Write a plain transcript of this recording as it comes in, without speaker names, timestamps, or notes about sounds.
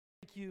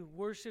Thank you,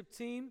 worship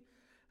team.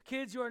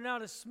 Kids, you are now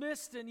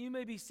dismissed and you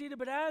may be seated,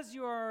 but as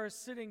you are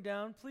sitting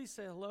down, please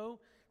say hello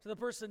to the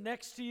person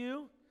next to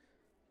you.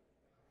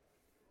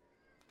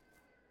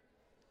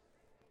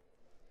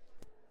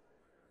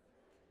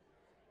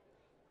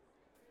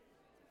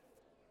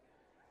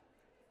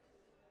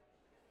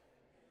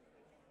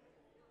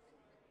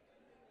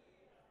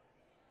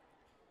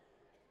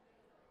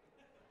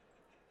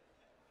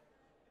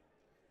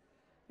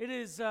 It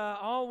is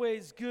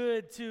always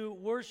good to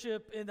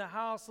worship in the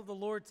house of the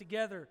Lord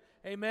together.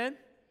 Amen?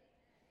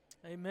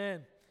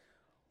 Amen.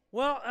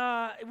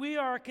 Well, we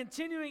are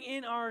continuing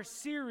in our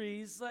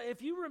series.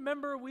 If you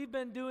remember, we've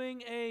been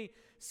doing a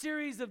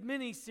series of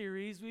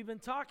mini-series. We've been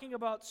talking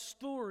about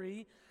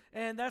story,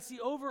 and that's the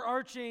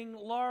overarching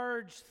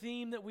large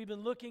theme that we've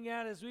been looking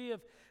at as we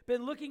have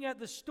been looking at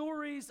the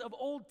stories of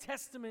Old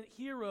Testament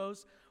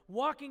heroes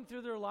walking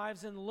through their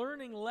lives and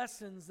learning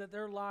lessons that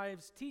their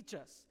lives teach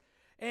us.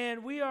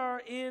 And we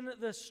are in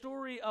the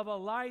story of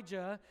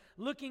Elijah,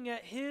 looking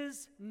at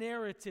his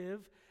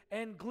narrative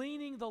and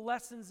gleaning the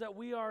lessons that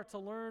we are to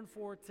learn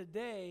for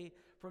today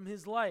from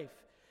his life.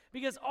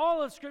 Because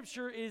all of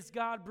Scripture is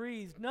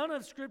God-breathed. None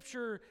of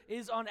Scripture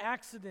is on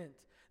accident.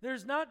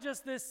 There's not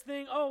just this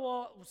thing, oh,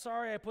 well,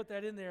 sorry I put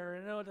that in there,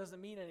 and I know it doesn't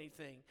mean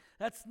anything.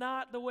 That's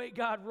not the way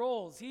God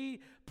rolls.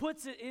 He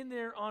puts it in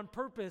there on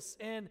purpose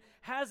and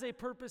has a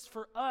purpose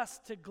for us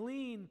to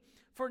glean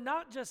for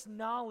not just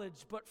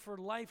knowledge, but for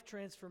life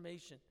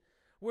transformation,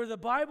 where the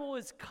Bible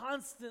is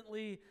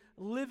constantly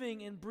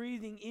living and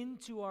breathing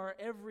into our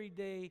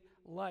everyday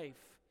life.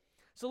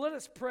 So let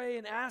us pray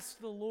and ask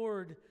the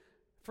Lord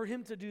for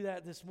Him to do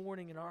that this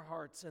morning in our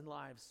hearts and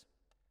lives.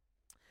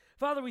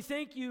 Father, we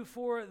thank you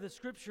for the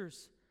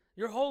Scriptures,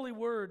 your holy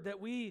word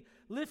that we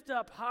lift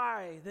up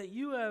high, that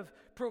you have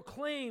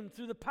proclaimed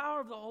through the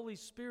power of the Holy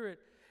Spirit.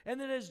 And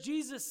that as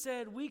Jesus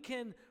said, we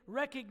can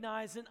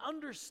recognize and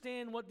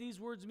understand what these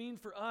words mean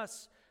for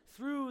us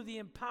through the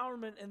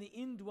empowerment and the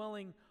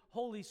indwelling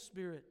Holy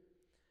Spirit.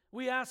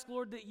 We ask,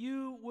 Lord, that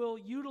you will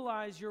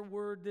utilize your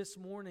word this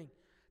morning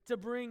to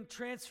bring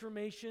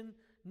transformation,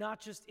 not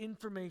just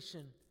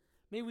information.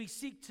 May we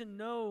seek to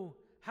know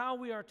how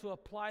we are to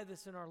apply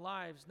this in our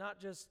lives, not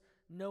just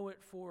know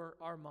it for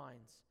our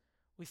minds.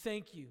 We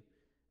thank you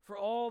for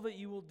all that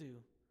you will do,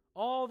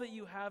 all that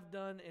you have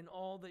done, and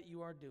all that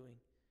you are doing.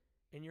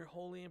 In your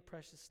holy and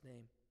precious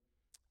name,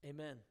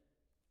 amen.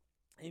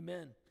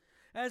 Amen.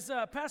 As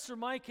Pastor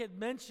Mike had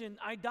mentioned,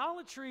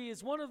 idolatry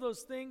is one of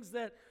those things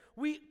that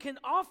we can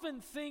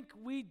often think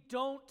we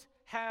don't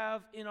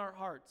have in our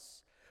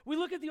hearts. We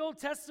look at the Old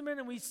Testament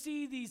and we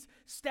see these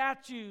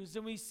statues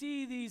and we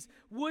see these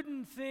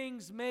wooden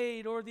things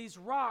made or these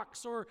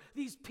rocks or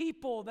these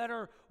people that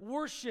are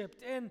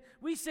worshipped. And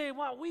we say,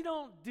 wow, we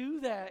don't do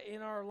that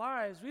in our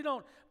lives. We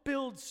don't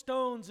build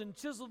stones and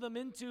chisel them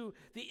into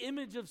the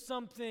image of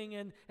something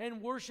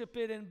and worship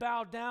it and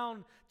bow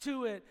down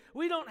to it.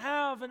 We don't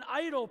have an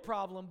idol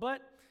problem,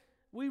 but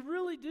we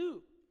really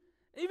do.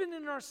 Even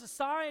in our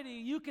society,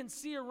 you can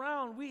see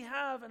around, we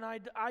have an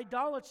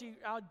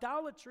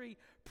idolatry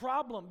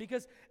problem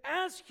because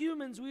as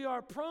humans, we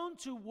are prone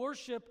to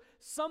worship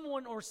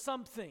someone or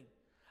something.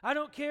 I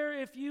don't care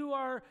if you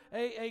are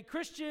a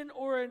Christian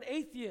or an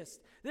atheist.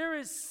 There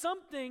is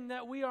something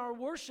that we are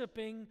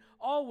worshiping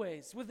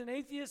always. With an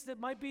atheist, it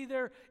might be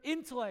their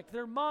intellect,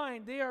 their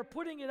mind. They are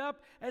putting it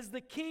up as the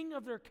king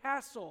of their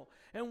castle,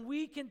 and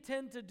we can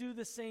tend to do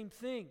the same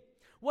thing.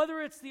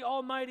 Whether it's the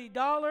almighty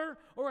dollar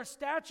or a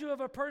statue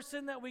of a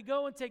person that we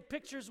go and take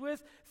pictures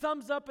with,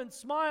 thumbs up and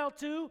smile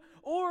to,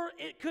 or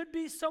it could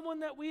be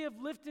someone that we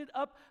have lifted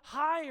up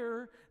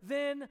higher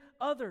than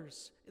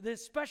others,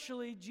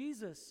 especially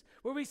Jesus,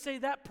 where we say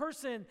that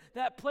person,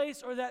 that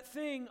place, or that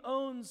thing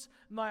owns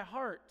my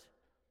heart.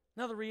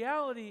 Now the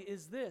reality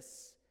is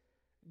this: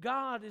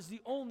 God is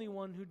the only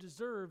one who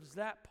deserves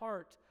that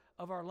part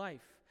of our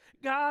life.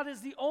 God is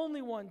the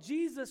only one.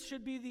 Jesus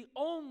should be the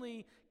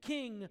only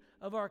king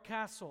of our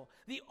castle,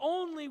 the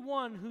only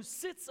one who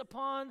sits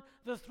upon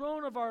the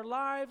throne of our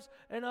lives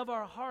and of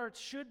our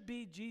hearts should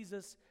be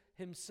Jesus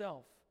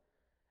himself.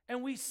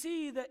 And we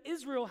see that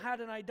Israel had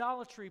an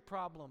idolatry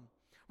problem.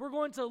 We're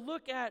going to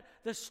look at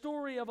the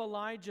story of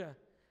Elijah,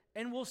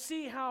 and we'll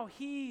see how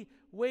he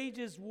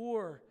wages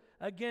war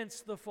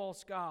against the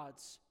false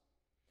gods.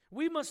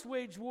 We must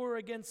wage war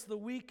against the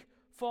weak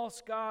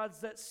false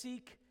gods that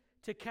seek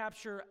to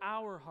capture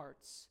our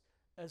hearts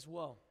as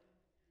well.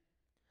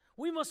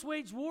 We must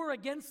wage war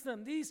against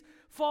them. These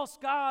false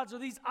gods or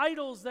these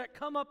idols that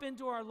come up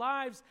into our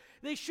lives,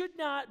 they should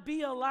not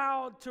be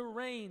allowed to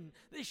reign.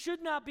 They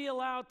should not be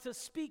allowed to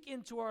speak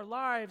into our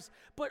lives.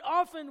 But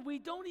often we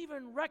don't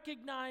even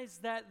recognize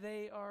that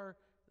they are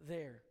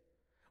there.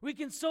 We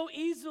can so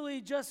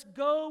easily just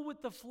go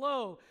with the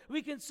flow.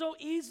 We can so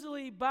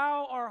easily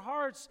bow our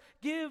hearts,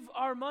 give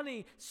our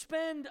money,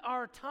 spend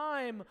our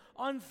time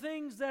on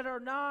things that are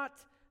not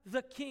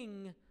the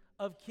King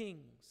of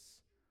Kings.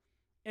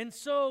 And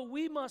so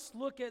we must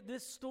look at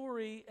this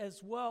story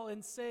as well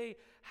and say,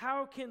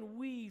 how can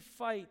we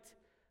fight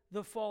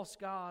the false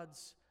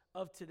gods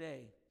of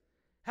today?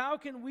 How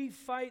can we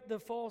fight the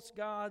false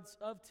gods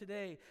of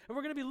today? And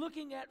we're going to be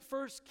looking at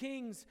 1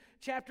 Kings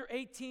chapter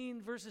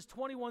 18, verses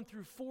 21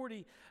 through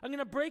 40. I'm going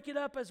to break it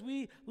up as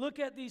we look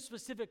at these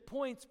specific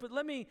points, but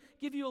let me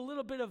give you a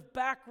little bit of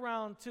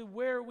background to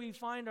where we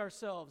find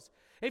ourselves.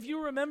 If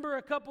you remember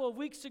a couple of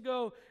weeks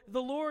ago,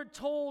 the Lord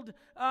told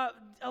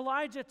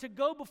Elijah to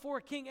go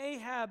before King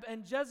Ahab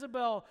and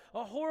Jezebel,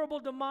 a horrible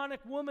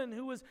demonic woman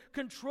who was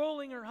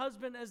controlling her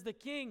husband as the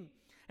king.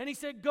 And he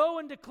said, go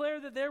and declare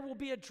that there will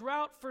be a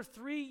drought for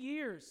 3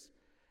 years.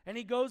 And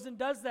he goes and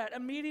does that.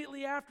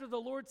 Immediately after, the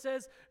Lord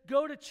says,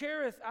 go to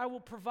Cherith, I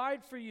will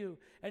provide for you.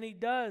 And he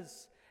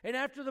does. And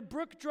after the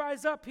brook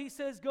dries up, he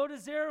says, go to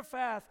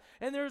Zarephath,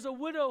 and there's a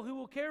widow who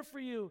will care for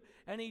you.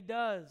 And he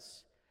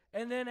does.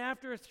 And then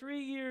after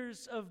 3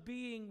 years of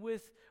being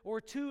with, or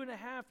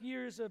 2.5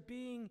 years of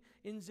being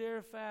in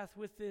Zarephath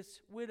with this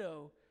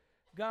widow,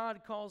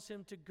 God calls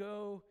him to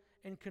go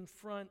and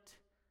confront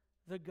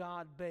the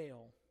god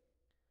Baal.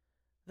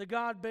 The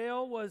god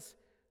Baal was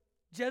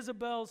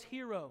Jezebel's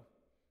hero,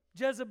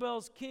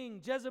 Jezebel's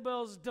king,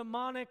 Jezebel's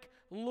demonic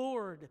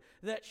lord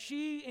that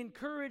she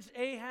encouraged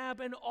Ahab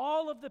and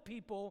all of the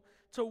people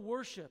to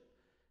worship.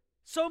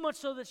 So much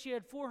so that she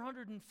had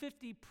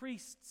 450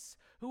 priests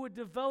who would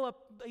develop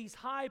these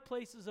high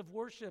places of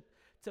worship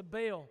to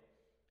Baal.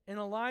 And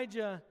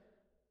Elijah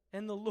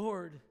and the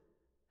Lord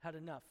had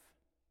enough.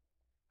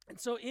 And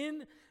so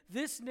in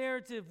this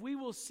narrative, we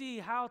will see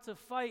how to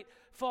fight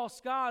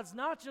false gods,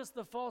 not just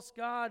the false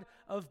god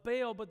of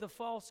Baal, but the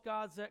false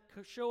gods that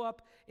show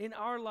up in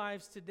our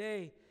lives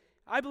today.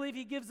 I believe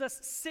he gives us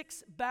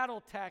 6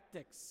 battle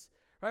tactics.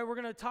 Right? We're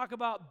going to talk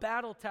about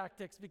battle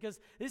tactics because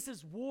this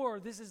is war.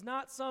 This is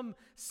not some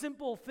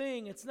simple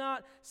thing. It's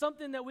not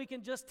something that we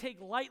can just take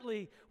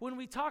lightly. When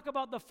we talk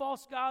about the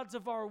false gods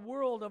of our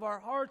world, of our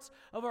hearts,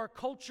 of our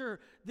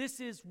culture, this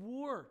is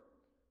war.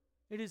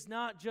 It is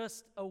not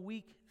just a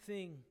weak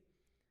thing.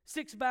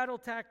 6 battle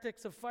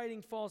tactics of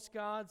fighting false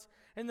gods.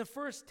 And the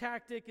first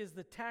tactic is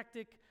the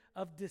tactic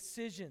of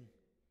decision.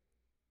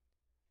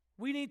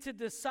 We need to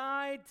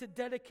decide to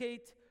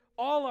dedicate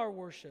all our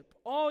worship,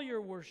 all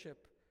your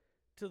worship,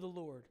 to the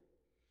Lord.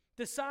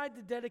 Decide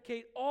to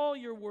dedicate all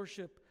your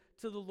worship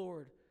to the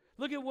Lord.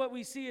 Look at what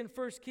we see in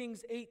 1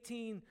 Kings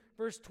 18,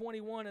 verse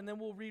 21, and then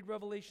we'll read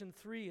Revelation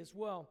 3 as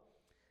well.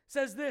 It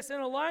says this, and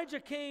Elijah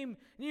came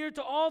near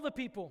to all the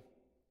people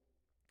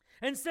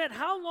and said,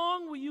 how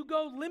long will you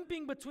go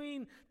limping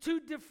between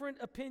 2 different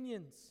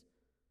opinions?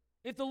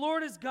 If the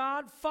Lord is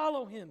God,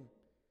 follow him.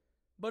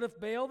 But if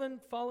Baal, then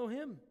follow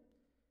him.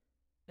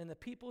 And the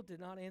people did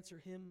not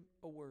answer him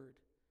a word.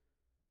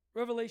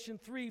 Revelation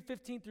 3,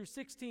 15 through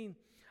 16.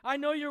 I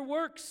know your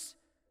works.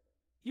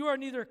 You are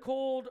neither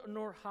cold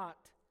nor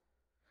hot.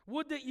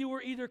 Would that you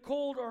were either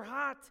cold or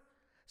hot.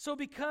 So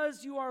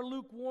because you are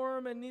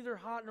lukewarm and neither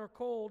hot nor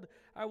cold,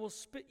 I will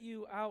spit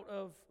you out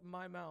of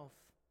my mouth.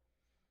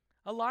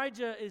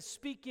 Elijah is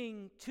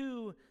speaking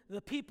to the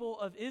people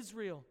of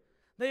Israel.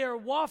 They are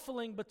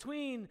waffling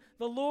between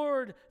the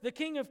Lord, the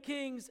King of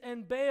Kings,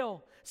 and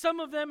Baal. Some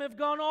of them have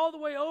gone all the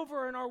way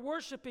over and are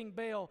worshiping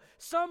Baal.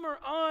 Some are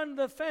on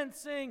the fence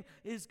saying,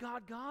 is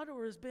God God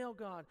or is Baal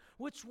God?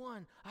 Which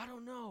one? I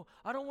don't know.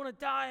 I don't want to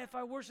die if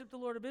I worship the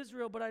Lord of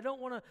Israel, but I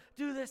don't want to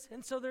do this.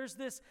 And so there's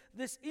this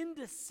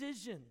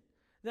indecision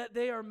that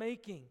they are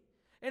making.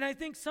 And I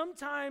think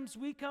sometimes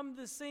we come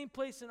to the same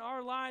place in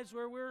our lives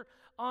where we're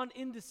on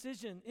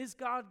indecision. Is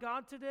God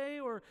God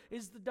today, or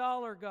is the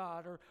dollar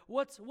God? Or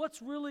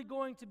what's really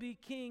going to be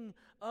king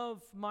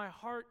of my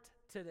heart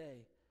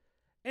today?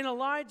 And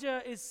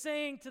Elijah is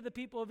saying to the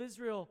people of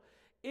Israel,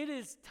 it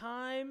is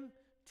time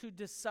to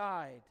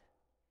decide.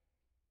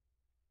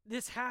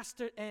 This has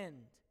to end.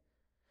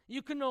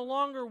 You can no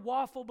longer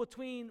waffle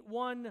between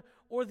one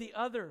or the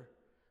other,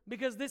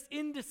 because this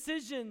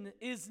indecision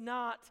is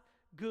not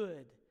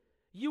good.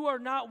 You are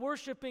not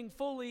worshiping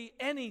fully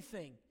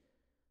anything.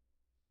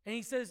 And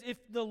he says, if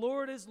the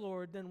Lord is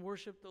Lord, then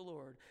worship the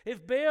Lord.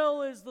 If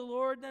Baal is the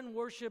Lord, then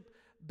worship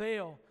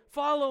Baal.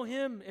 Follow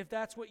him if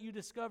that's what you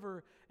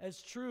discover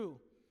as true.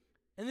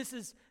 And this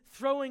is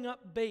throwing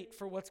up bait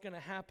for what's going to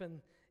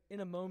happen in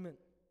a moment.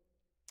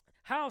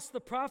 House, the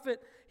prophet,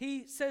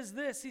 he says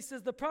this. He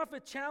says, the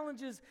prophet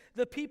challenges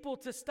the people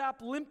to stop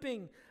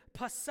limping,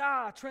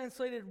 pasa,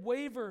 translated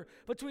waver,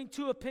 between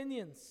 2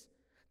 opinions.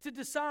 To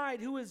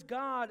decide who is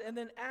God and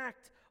then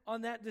act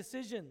on that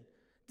decision.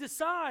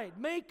 Decide,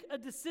 make a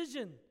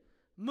decision.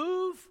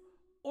 Move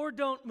or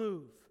don't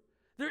move.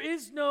 There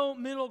is no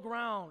middle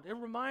ground. It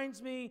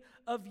reminds me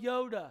of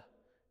Yoda.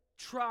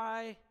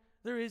 Try,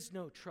 there is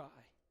no try.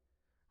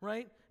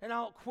 Right? And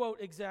I'll quote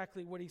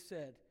exactly what he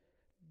said.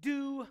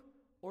 Do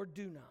or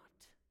do not.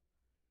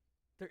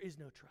 There is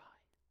no try.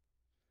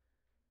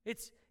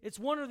 It's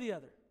one or the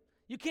other.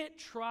 You can't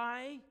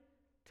try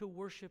to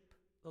worship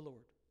the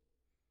Lord.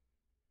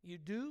 You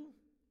do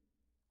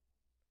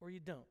or you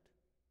don't.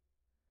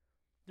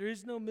 There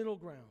is no middle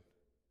ground.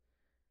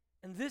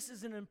 And this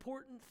is an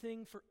important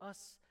thing for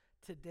us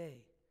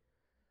today.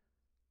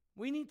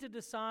 We need to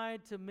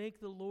decide to make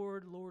the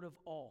Lord Lord of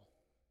all.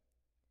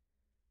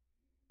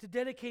 to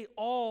dedicate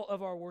all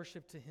of our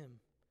worship to Him.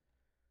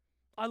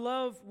 I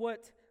love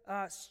what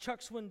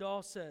Chuck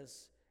Swindoll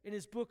says in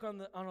his book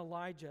on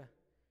Elijah.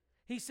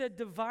 He said,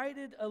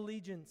 divided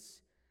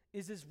allegiance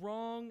is as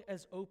wrong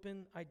as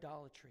open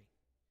idolatry.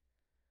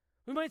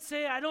 We might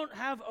say, I don't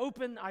have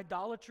open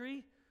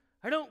idolatry.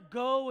 I don't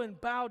go and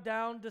bow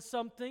down to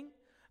something.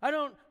 I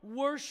don't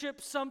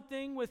worship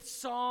something with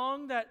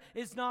song that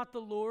is not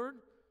the Lord.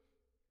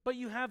 But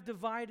you have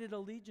divided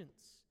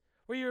allegiance,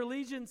 where your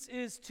allegiance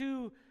is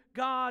to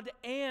God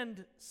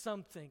and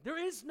something. There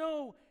is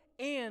no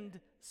and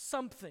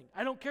something.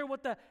 I don't care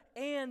what the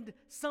and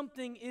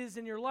something is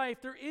in your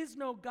life. There is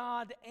no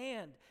God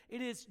and.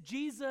 It is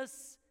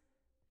Jesus,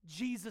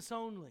 Jesus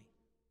only.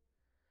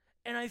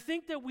 And I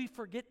think that we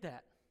forget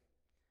that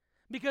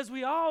because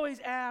we always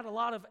add a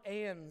lot of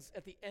ands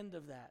at the end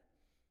of that.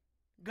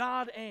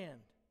 God and.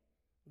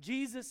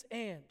 Jesus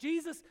and.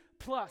 Jesus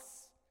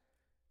plus.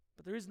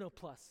 But there is no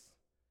plus.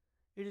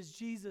 It is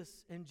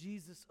Jesus and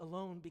Jesus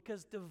alone,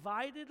 because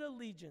divided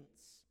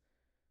allegiance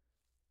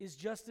is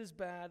just as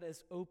bad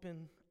as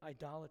open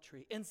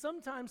idolatry. And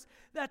sometimes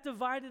that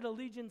divided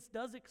allegiance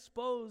does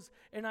expose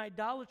an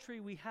idolatry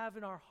we have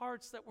in our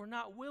hearts that we're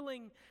not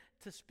willing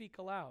to speak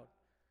aloud.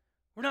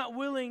 We're not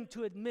willing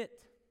to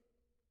admit.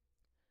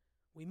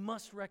 We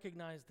must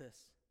recognize this.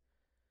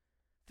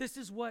 This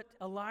is what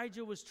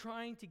Elijah was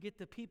trying to get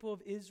the people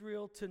of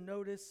Israel to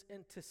notice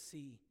and to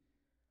see.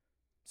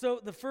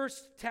 So the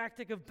first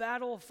tactic of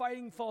battle,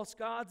 fighting false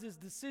gods, is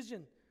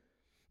decision.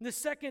 The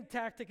second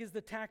tactic is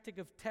the tactic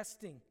of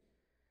testing.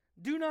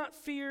 Do not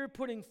fear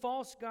putting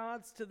false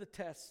gods to the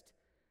test.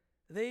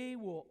 They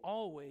will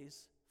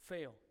always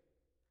fail.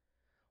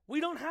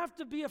 We don't have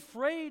to be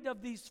afraid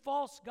of these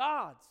false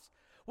gods.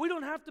 We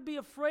don't have to be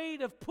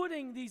afraid of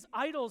putting these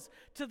idols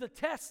to the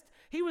test.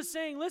 He was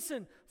saying,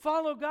 listen,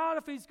 follow God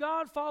if He's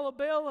God, follow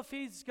Baal if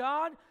he's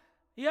God.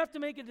 You have to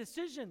make a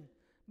decision.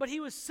 But he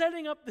was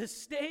setting up the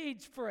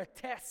stage for a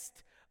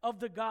test of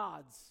the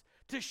gods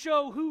to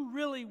show who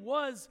really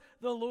was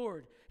the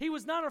Lord. He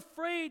was not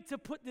afraid to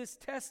put this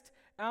test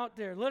out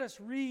there. Let us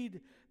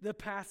read the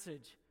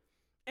passage.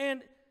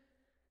 And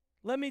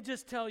let me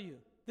just tell you,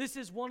 this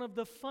is one of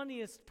the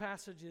funniest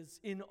passages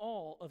in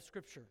all of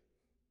Scripture.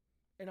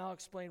 And I'll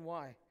explain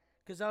why.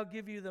 Because I'll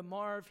give you the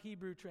Marv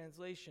Hebrew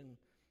translation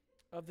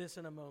of this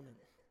in a moment.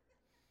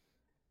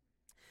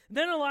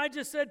 Then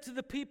Elijah said to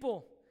the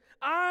people,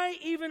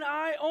 even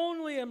I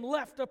only am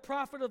left a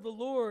prophet of the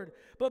Lord,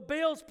 but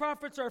Baal's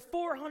prophets are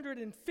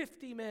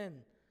 450 men.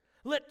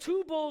 Let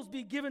 2 bulls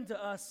be given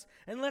to us,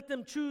 and let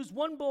them choose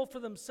 1 bull for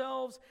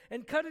themselves,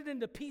 and cut it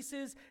into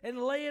pieces,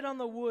 and lay it on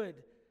the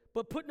wood,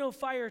 but put no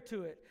fire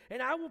to it.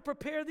 And I will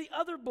prepare the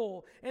other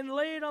bull, and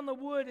lay it on the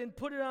wood, and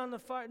put it on the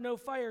fire, no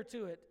fire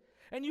to it.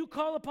 And you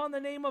call upon the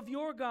name of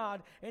your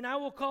God, and I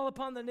will call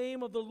upon the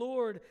name of the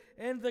Lord,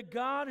 and the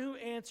God who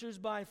answers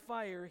by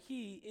fire,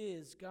 He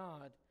is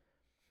God.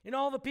 And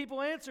all the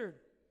people answered,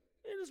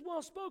 it is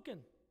well spoken.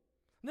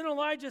 Then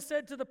Elijah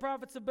said to the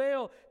prophets of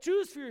Baal,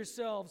 choose for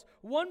yourselves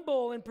 1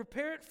 bull and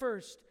prepare it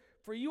first,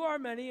 for you are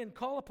many, and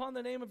call upon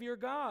the name of your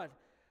God,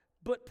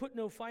 but put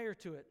no fire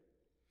to it.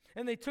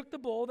 And they took the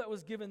bull that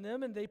was given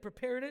them, and they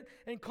prepared it,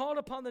 and called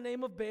upon the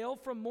name of Baal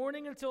from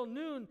morning until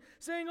noon,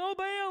 saying, O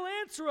Baal,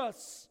 answer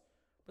us.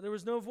 But there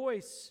was no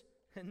voice,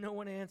 and no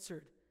one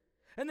answered.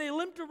 And they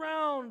limped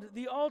around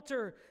the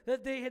altar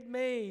that they had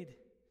made,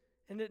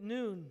 and at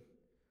noon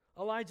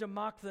Elijah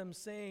mocked them,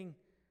 saying,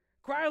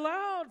 cry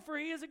aloud, for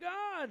he is a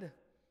god.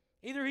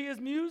 Either he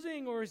is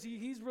musing, or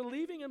he's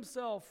relieving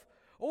himself,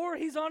 or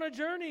he's on a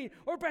journey,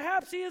 or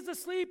perhaps he is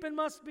asleep and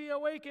must be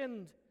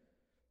awakened.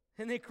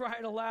 And they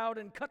cried aloud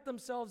and cut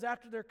themselves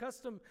after their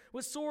custom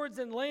with swords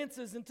and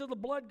lances until the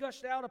blood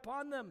gushed out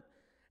upon them.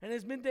 And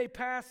as midday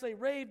passed, they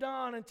raved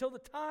on until the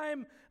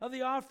time of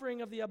the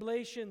offering of the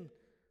oblation.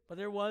 But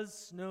there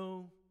was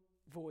no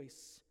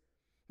voice.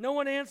 No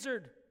one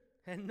answered,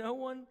 and no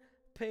one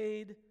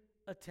paid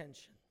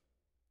attention.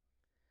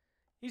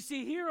 You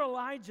see, here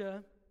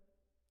Elijah,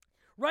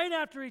 right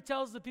after he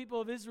tells the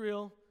people of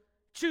Israel,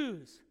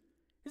 choose.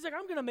 He's like,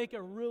 I'm going to make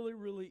it really,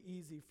 really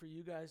easy for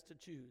you guys to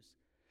choose.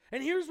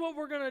 And here's what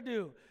we're going to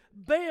do.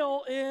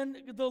 Baal and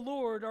the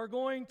Lord are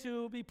going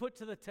to be put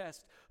to the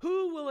test.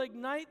 Who will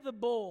ignite the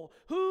bull?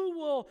 Who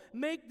will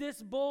make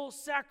this bull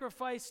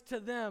sacrifice to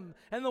them?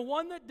 And the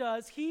one that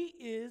does, he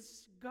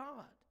is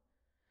God.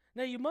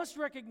 Now, you must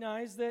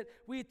recognize that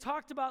we had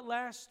talked about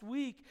last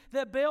week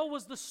that Baal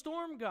was the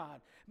storm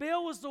god.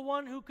 Baal was the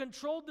one who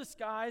controlled the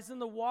skies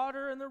and the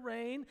water and the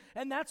rain,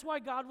 and that's why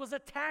God was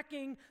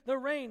attacking the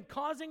rain,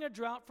 causing a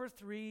drought for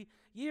 3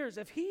 years.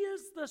 If he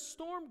is the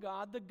storm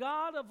god, the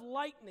god of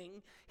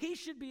lightning, he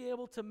should be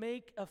able to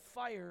make a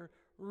fire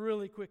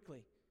really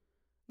quickly.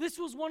 This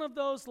was one of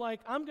those, like,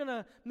 I'm going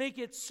to make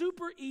it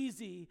super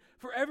easy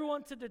for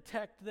everyone to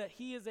detect that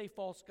he is a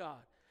false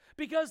god.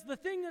 Because the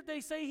thing that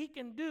they say he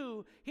can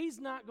do, he's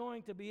not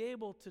going to be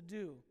able to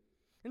do.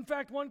 In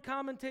fact, one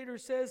commentator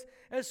says,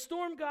 as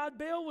storm god,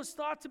 Baal was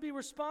thought to be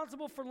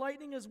responsible for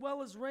lightning as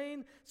well as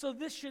rain, so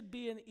this should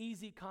be an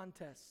easy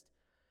contest.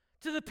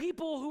 To the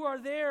people who are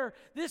there,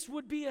 this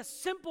would be a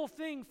simple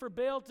thing for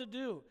Baal to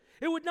do.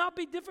 It would not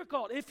be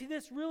difficult if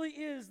this really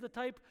is the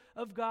type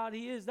of God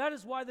he is. That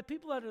is why the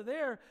people that are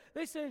there,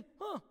 they say,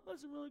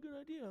 that's a really good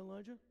idea,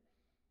 Elijah.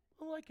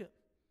 I like it.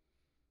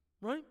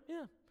 Right?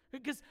 Yeah.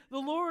 Because the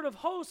Lord of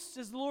hosts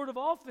is the Lord of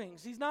all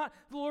things. He's not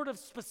the Lord of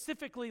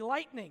specifically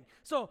lightning.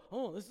 So,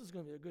 this is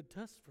going to be a good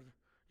test for,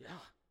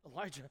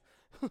 Elijah.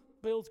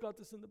 Baal's got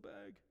this in the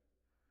bag.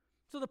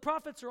 So the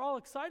prophets are all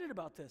excited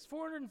about this.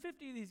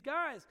 450 of these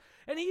guys.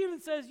 And he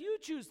even says, you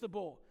choose the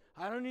bull.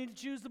 I don't need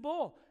to choose the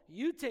bull.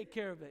 You take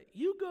care of it.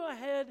 You go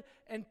ahead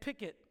and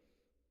pick it.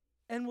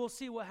 And we'll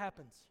see what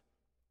happens.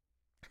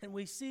 And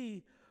we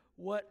see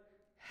what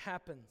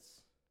happens.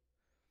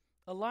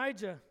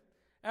 Elijah,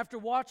 after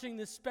watching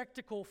this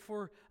spectacle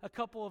for a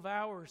couple of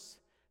hours,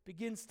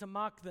 begins to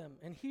mock them.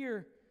 And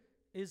here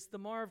is the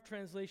Marv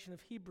translation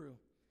of Hebrew.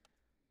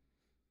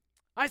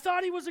 I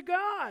thought he was a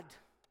god.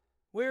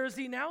 Where is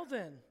he now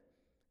then?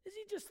 Is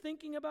he just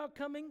thinking about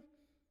coming?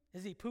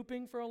 Is he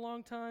pooping for a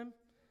long time?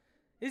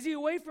 Is he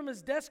away from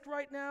his desk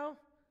right now?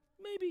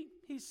 Maybe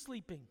he's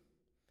sleeping.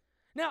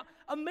 Now,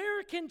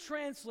 American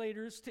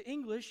translators to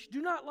English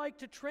do not like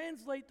to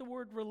translate the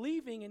word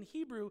relieving in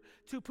Hebrew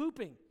to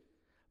pooping.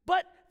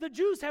 But the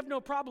Jews have no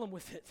problem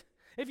with it.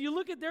 If you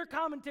look at their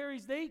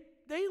commentaries, they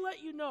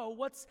let you know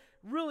what's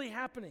really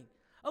happening.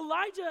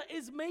 Elijah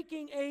is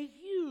making a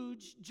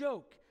huge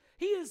joke.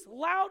 He is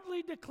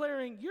loudly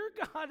declaring, your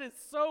God is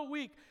so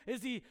weak.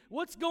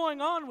 What's going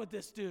on with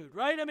this dude,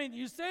 right? I mean,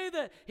 you say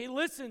that he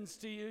listens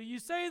to you. You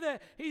say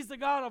that he's the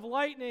God of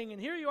lightning,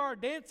 and here you are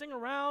dancing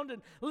around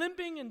and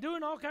limping and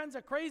doing all kinds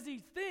of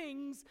crazy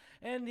things,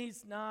 and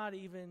he's not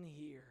even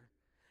here.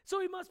 So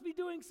he must be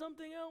doing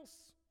something else.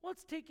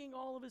 What's taking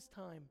all of his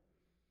time?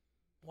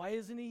 Why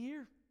isn't he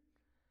here?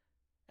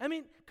 I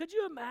mean, could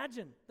you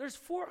imagine? There's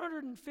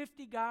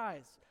 450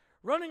 guys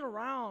running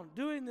around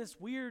doing this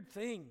weird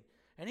thing.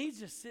 And he's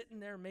just sitting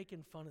there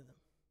making fun of them.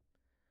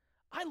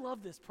 I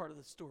love this part of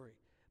the story.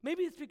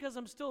 Maybe it's because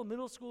I'm still a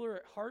middle schooler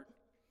at heart.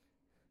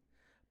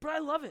 But I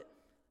love it.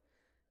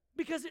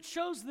 Because it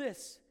shows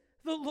this.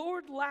 The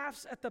Lord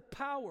laughs at the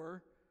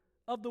power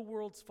of the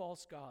world's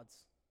false gods.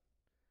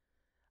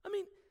 I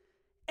mean,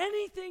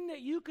 anything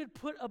that you could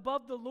put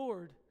above the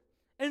Lord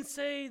and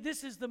say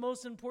this is the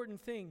most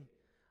important thing,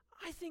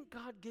 I think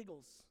God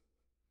giggles.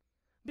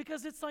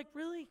 Because it's like,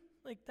 really?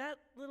 Like that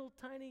little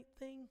tiny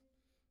thing?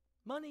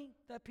 Money,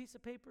 that piece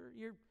of paper,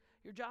 your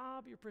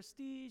job, your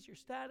prestige, your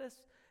status,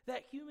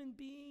 that human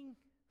being.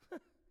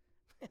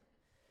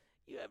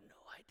 You have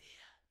no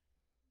idea.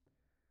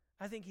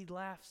 I think he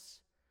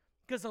laughs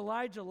because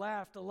Elijah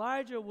laughed.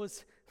 Elijah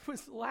was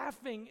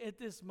laughing at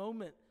this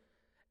moment.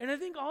 And I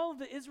think all of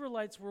the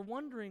Israelites were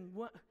wondering,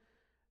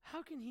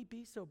 how can he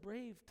be so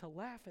brave to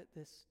laugh at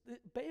this?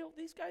 Baal,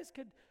 these guys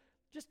could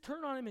just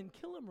turn on him and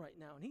kill him right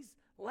now. And he's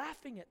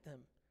laughing at them.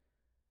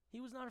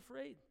 He was not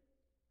afraid.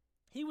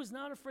 He was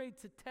not afraid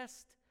to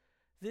test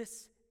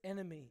this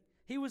enemy.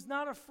 He was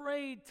not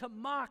afraid to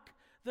mock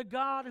the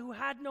God who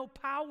had no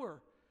power.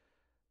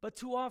 But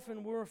too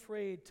often we're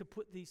afraid to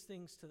put these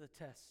things to the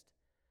test.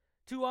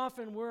 Too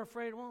often we're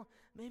afraid,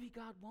 maybe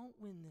God won't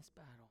win this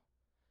battle.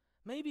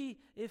 Maybe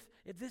if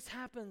this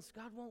happens,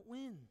 God won't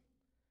win.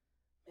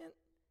 Man,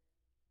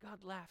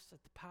 God laughs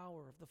at the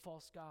power of the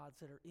false gods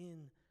that are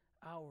in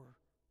our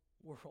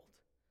world.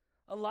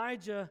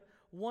 Elijah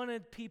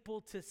wanted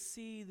people to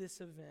see this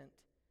event,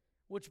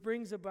 which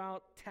brings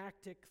about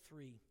tactic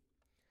 3.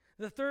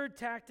 The third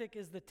tactic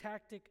is the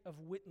tactic of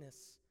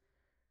witness.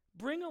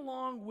 Bring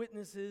along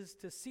witnesses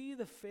to see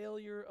the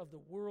failure of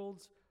the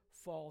world's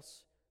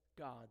false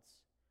gods.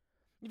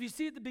 If you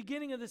see at the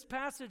beginning of this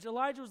passage,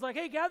 Elijah was like,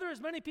 hey, gather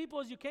as many people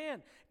as you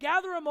can.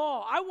 Gather them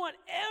all. I want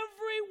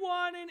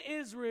everyone in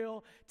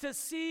Israel to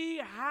see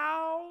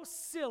how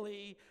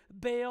silly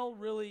Baal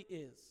really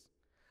is.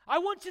 I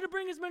want you to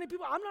bring as many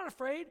people. I'm not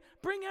afraid.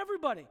 Bring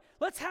everybody.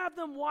 Let's have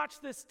them watch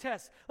this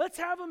test. Let's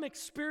have them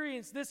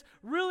experience this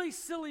really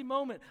silly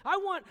moment. I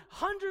want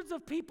hundreds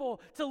of people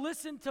to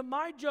listen to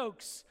my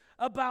jokes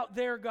about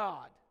their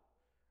God.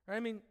 I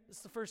mean,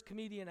 it's the first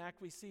comedian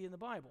act we see in the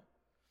Bible.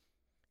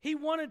 He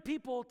wanted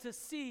people to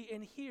see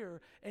and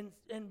hear and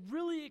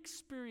really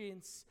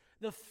experience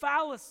the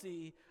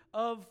fallacy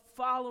of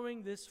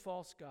following this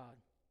false God.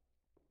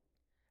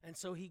 And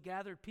so he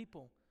gathered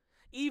people.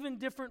 Even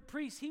different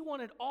priests. He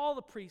wanted all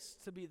the priests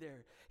to be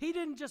there. He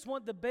didn't just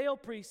want the Baal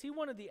priests. He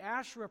wanted the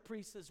Asherah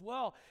priests as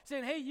well.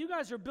 Saying, hey, you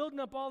guys are building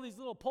up all these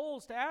little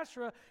poles to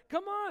Asherah.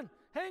 Come on,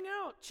 hang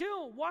out,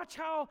 chill. Watch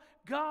how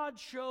God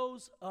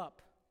shows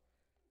up.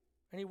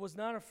 And he was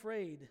not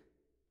afraid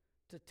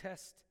to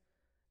test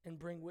and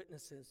bring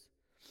witnesses.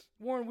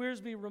 Warren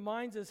Wiersbe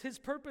reminds us his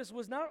purpose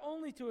was not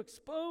only to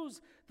expose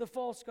the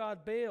false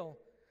god Baal,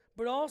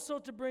 but also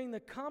to bring the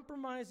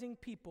compromising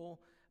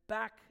people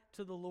back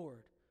to the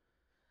Lord.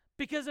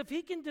 Because if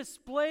he can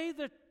display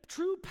the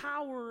true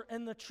power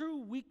and the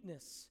true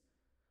weakness,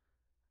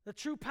 the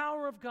true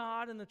power of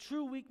God and the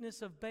true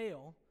weakness of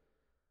Baal,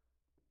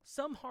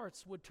 some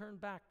hearts would turn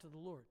back to the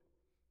Lord.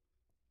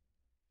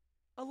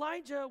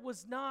 Elijah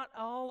was not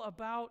all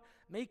about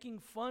making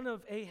fun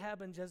of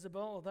Ahab and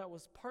Jezebel, although that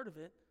was part of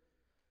it.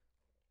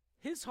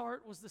 His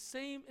heart was the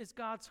same as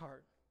God's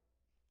heart.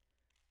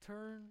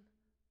 Turn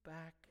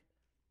back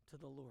to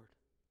the Lord.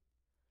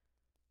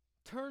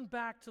 Turn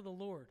back to the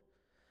Lord.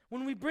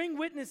 When we bring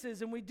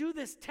witnesses and we do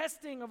this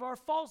testing of our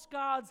false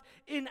gods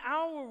in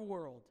our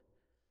world,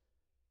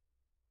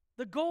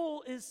 the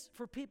goal is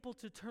for people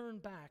to turn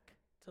back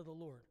to the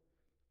Lord.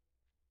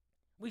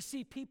 We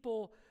see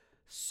people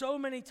so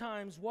many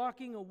times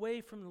walking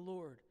away from the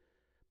Lord,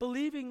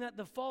 believing that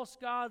the false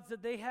gods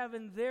that they have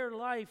in their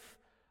life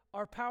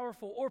are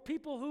powerful, or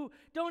people who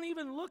don't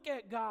even look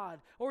at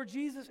God or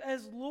Jesus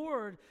as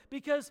Lord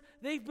because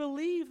they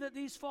believe that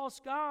these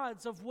false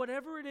gods of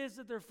whatever it is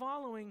that they're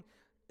following,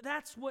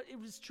 that's what it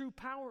was true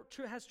power,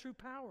 has true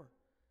power.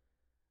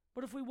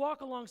 But if we walk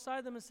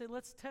alongside them and say,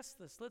 let's test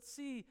this, let's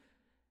see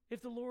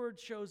if the Lord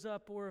shows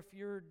up or if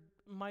your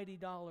mighty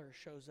dollar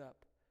shows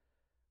up.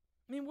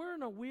 I mean, we're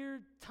in a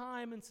weird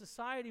time in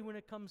society when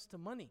it comes to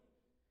money.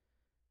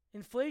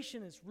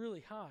 Inflation is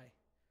really high.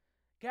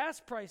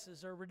 Gas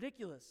prices are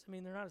ridiculous. I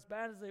mean, they're not as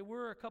bad as they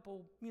were a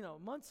couple,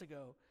 months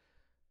ago.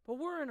 But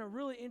we're in a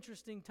really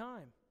interesting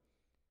time.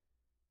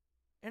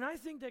 And I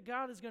think that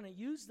God is going to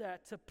use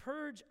that to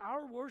purge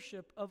our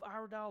worship of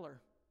our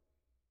dollar.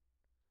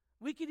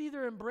 We could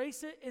either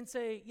embrace it and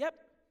say, yep,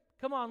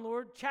 come on,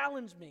 Lord,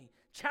 challenge me.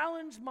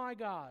 Challenge my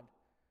God.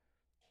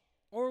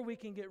 Or we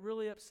can get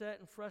really upset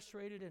and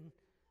frustrated and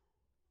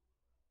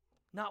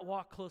not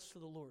walk close to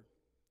the Lord.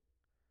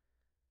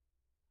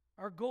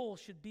 Our goal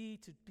should be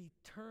to be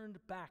turned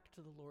back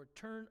to the Lord.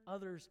 Turn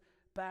others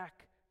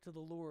back to the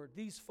Lord.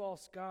 These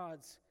false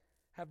gods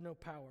have no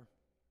power.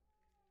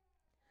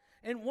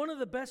 And one of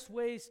the best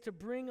ways to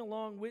bring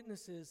along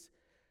witnesses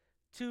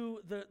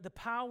to the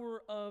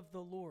power of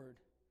the Lord,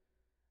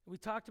 we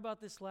talked about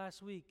this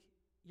last week,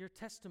 your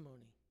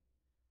testimony.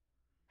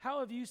 How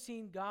have you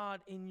seen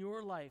God in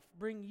your life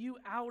bring you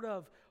out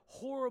of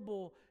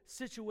horrible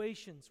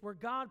situations where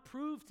God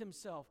proved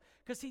himself?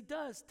 Because he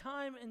does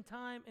time and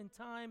time and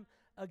time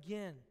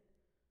again.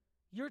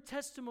 Your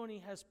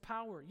testimony has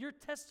power. Your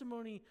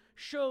testimony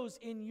shows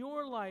in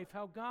your life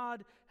how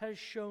God has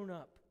shown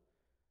up.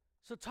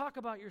 So talk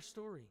about your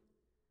story.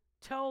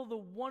 Tell the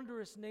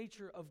wondrous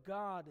nature of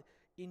God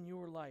in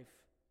your life.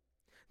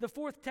 The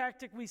fourth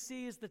tactic we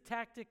see is the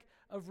tactic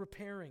of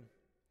repairing.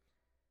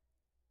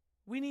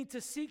 We need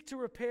to seek to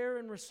repair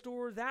and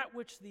restore that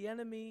which the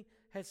enemy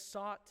has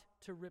sought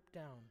to rip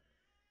down.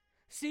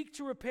 Seek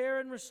to repair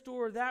and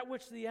restore that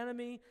which the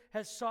enemy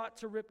has sought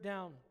to rip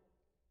down.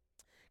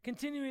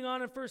 Continuing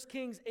on in 1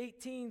 Kings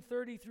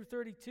 18:30 through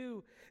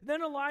 32,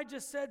 then Elijah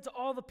said to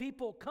all the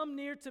people, "Come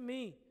near to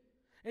me."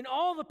 And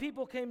all the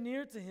people came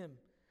near to him.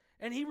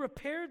 And he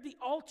repaired the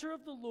altar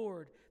of the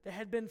Lord that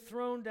had been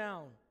thrown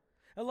down.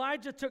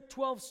 Elijah took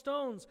 12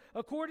 stones,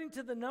 according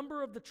to the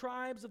number of the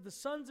tribes of the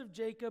sons of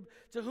Jacob,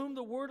 to whom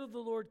the word of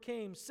the Lord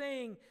came,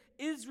 saying,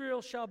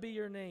 Israel shall be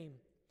your name.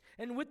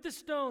 And with the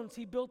stones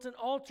he built an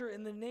altar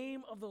in the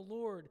name of the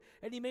Lord,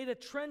 and he made a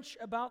trench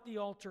about the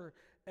altar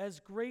as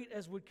great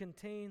as would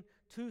contain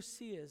 2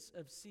 seahs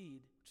of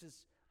seed, which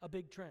is a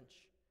big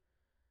trench.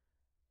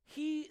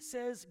 He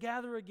says,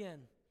 gather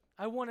again.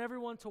 I want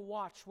everyone to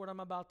watch what I'm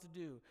about to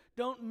do.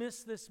 Don't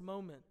miss this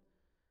moment.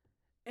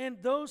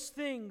 And those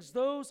things,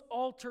 those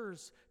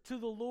altars to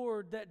the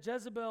Lord that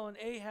Jezebel and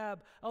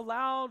Ahab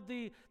allowed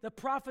the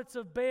prophets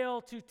of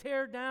Baal to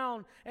tear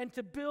down and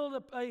to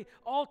build an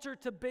altar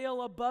to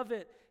Baal above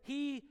it,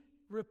 he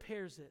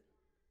repairs it.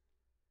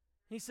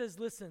 He says,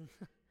 listen,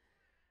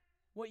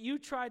 what you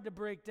tried to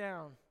break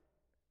down,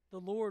 the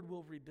Lord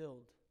will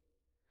rebuild.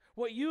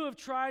 What you have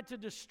tried to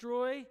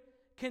destroy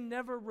can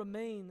never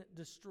remain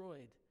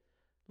destroyed.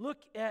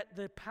 Look at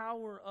the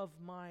power of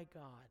my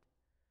God.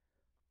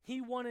 He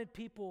wanted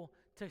people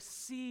to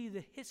see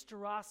the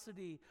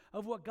historicity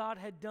of what God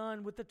had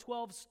done with the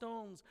 12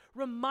 stones,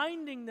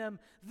 reminding them,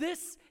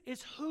 this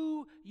is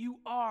who you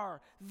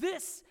are.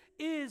 This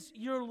is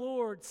your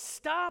Lord.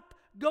 Stop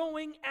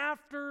going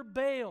after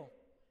Baal,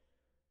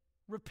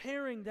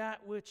 repairing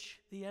that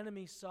which the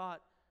enemy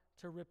sought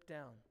to rip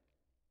down.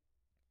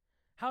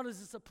 How does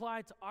this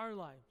apply to our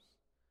lives?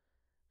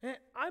 And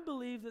I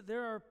believe that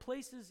there are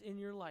places in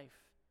your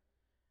life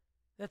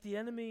that the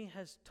enemy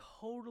has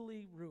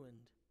totally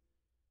ruined.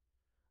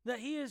 That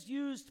he has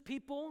used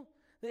people,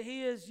 that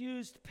he has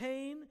used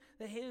pain,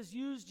 that he has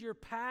used your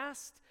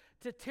past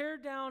to tear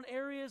down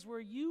areas where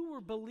you were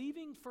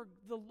believing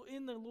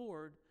in the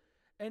Lord,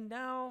 and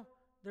now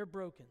they're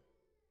broken.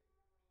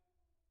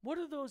 What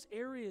are those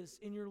areas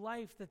in your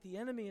life that the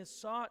enemy has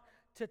sought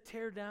to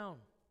tear down?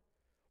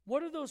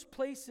 What are those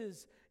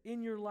places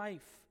in your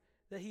life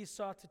that he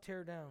sought to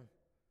tear down?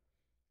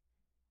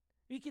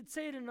 You could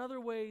say it another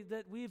way,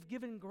 that we've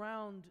given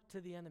ground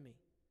to the enemy.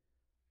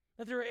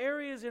 That there are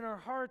areas in our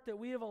heart that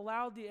we have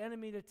allowed the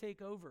enemy to take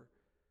over.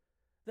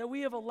 That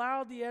we have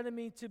allowed the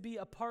enemy to be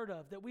a part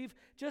of. That we've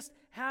just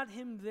had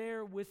him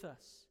there with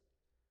us.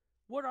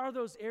 What are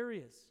those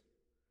areas?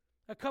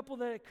 A couple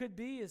that it could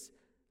be is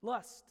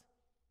lust,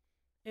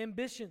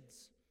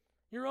 ambitions,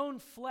 your own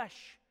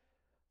flesh.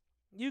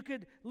 You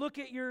could look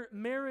at your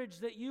marriage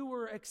that you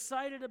were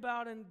excited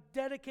about and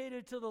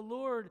dedicated to the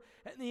Lord,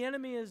 and the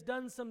enemy has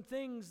done some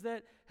things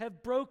that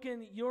have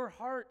broken your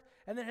heart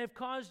and that have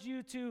caused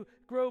you to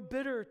grow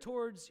bitter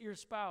towards your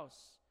spouse.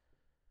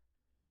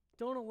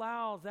 Don't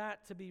allow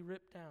that to be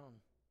ripped down.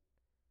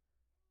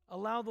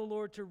 Allow the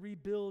Lord to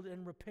rebuild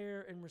and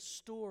repair and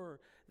restore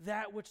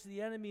that which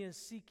the enemy is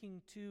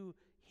seeking to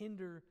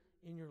hinder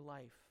in your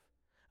life.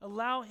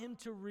 Allow Him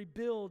to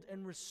rebuild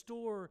and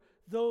restore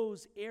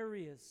those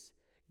areas.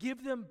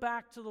 Give them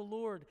back to the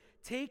Lord.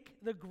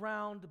 Take the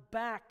ground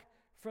back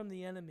from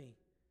the enemy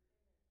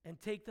and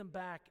take them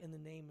back in the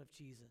name of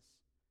Jesus.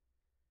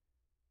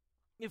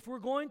 If we're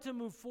going to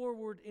move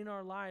forward in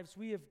our lives,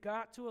 we have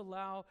got to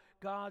allow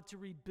God to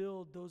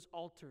rebuild those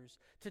altars,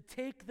 to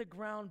take the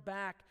ground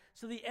back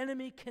so the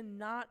enemy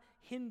cannot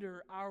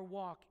hinder our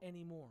walk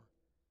anymore.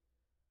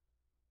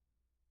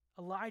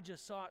 Elijah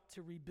sought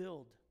to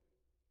rebuild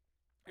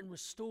and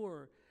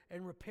restore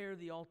and repair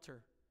the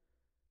altar.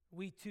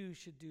 We too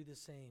should do the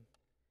same.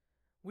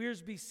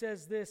 Wiersbe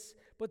says this,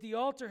 but the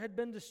altar had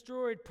been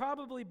destroyed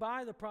probably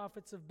by the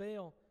prophets of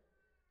Baal.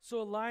 So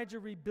Elijah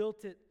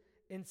rebuilt it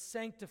and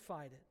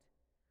sanctified it.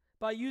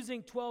 By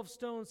using 12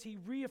 stones, he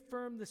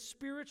reaffirmed the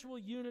spiritual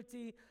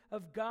unity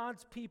of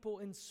God's people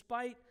in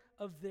spite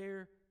of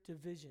their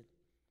division.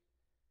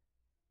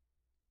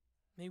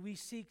 May we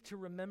seek to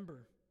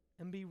remember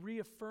and be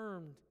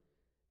reaffirmed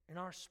in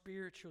our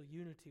spiritual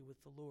unity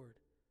with the Lord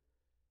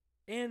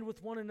and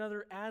with one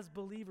another as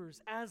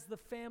believers, as the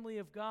family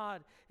of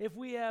God. If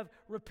we have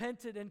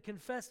repented and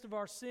confessed of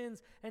our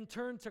sins and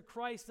turned to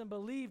Christ and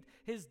believed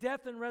His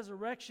death and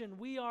resurrection,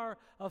 we are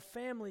a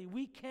family.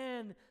 We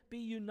can be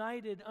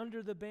united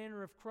under the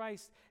banner of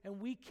Christ, and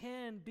we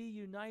can be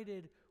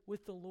united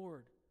with the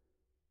Lord.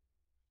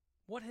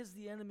 What has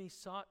the enemy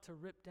sought to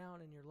rip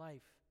down in your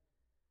life?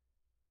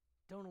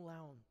 Don't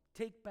allow him.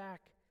 Take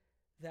back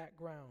that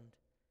ground.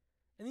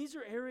 And these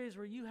are areas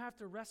where you have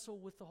to wrestle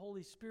with the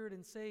Holy Spirit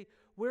and say,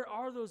 where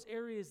are those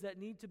areas that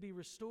need to be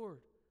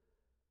restored?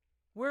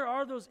 Where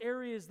are those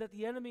areas that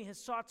the enemy has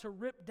sought to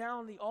rip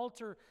down the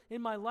altar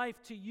in my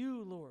life to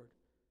you, Lord?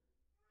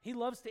 He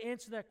loves to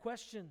answer that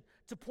question,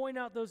 to point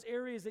out those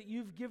areas that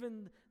you've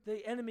given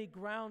the enemy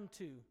ground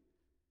to.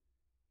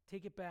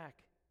 Take it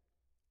back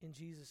in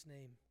Jesus'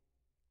 name.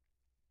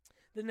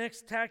 The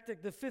next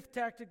tactic, the fifth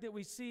tactic that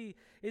we see,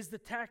 is the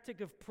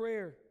tactic of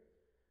prayer.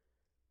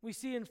 We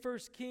see in 1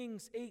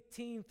 Kings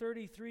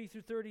 18:33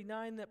 through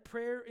 39 that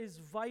prayer is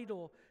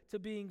vital to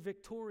being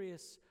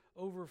victorious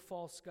over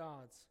false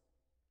gods.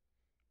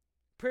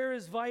 Prayer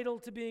is vital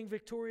to being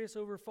victorious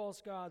over false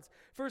gods.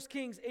 1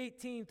 Kings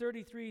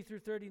 18:33 through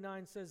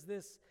 39 says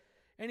this,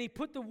 and he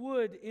put the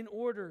wood in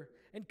order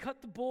and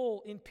cut the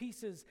bowl in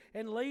pieces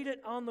and laid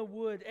it on the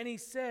wood. And he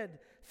said,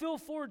 fill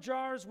 4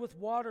 jars with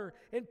water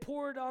and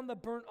pour it on the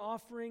burnt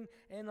offering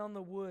and on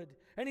the wood.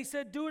 And he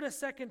said, do it a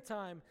second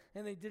time.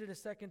 And they did it a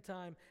second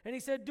time. And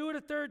he said, do it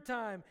a third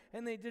time.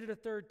 And they did it a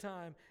third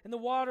time. And the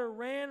water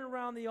ran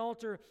around the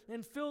altar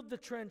and filled the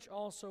trench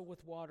also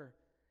with water.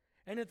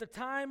 And at the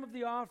time of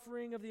the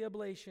offering of the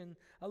oblation,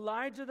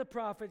 Elijah the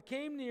prophet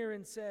came near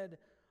and said,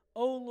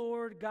 O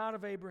Lord, God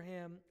of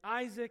Abraham,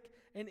 Isaac,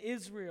 and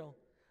Israel,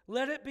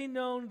 let it be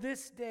known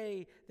this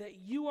day that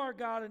you are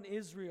God in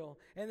Israel,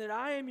 and that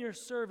I am your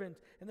servant,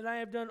 and that I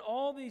have done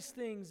all these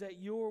things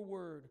at your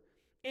word.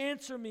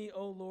 Answer me,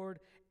 O Lord,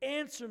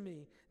 answer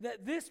me,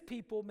 that this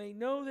people may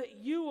know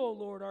that you, O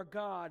Lord, are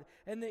God,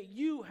 and that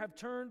you have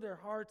turned their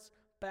hearts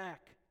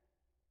back.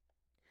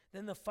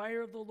 Then the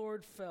fire of the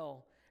Lord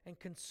fell and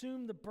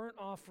consumed the burnt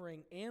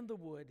offering and the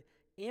wood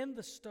and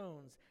the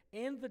stones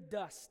and the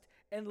dust,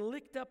 and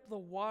licked up the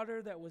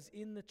water that was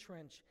in the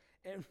trench.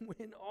 And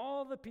when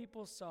all the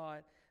people saw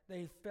it,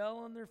 they fell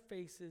on their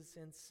faces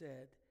and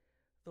said,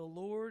 the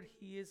Lord,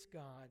 He is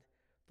God.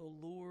 The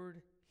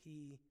Lord,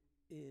 He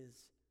is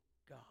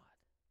God.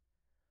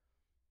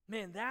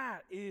 Man,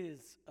 that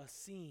is a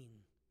scene.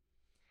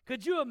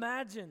 Could you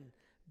imagine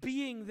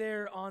being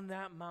there on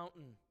that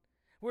mountain,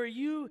 where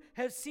you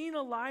have seen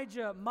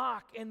Elijah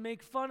mock and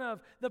make fun of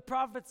the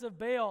prophets of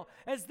Baal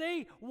as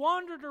they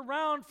wandered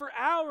around for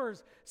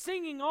hours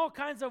singing all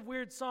kinds of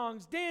weird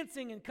songs,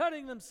 dancing and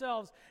cutting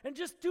themselves, and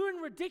just doing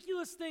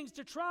ridiculous things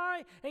to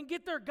try and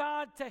get their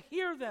God to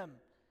hear them.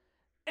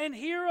 And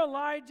here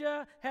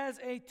Elijah has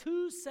a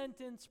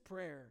 2-sentence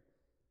prayer.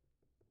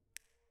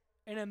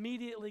 And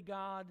immediately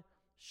God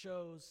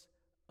shows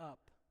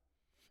up.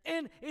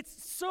 And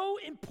it's so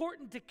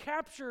important to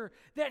capture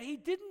that he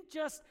didn't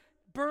just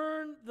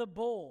burn the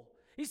bowl.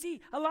 You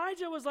see,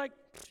 Elijah was like,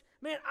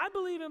 man, I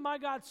believe in my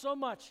God so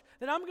much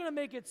that I'm going to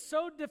make it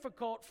so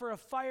difficult for a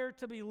fire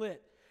to be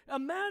lit.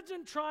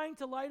 Imagine trying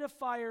to light a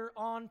fire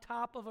on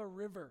top of a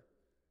river.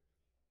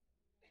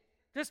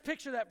 Just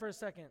picture that for a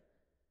second.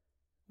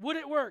 Would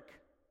it work?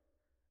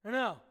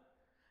 No.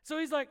 So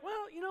he's like,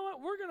 well, you know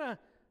what? We're going to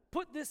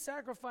put this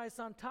sacrifice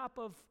on top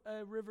of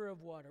a river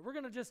of water. We're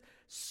going to just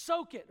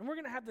soak it, and we're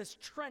going to have this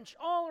trench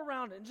all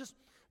around it, and just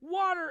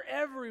water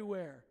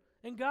everywhere.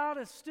 And God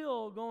is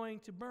still going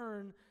to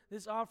burn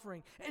this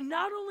offering. And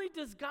not only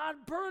does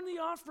God burn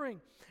the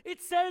offering,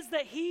 it says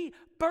that he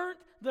burnt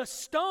the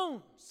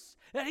stones,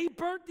 that he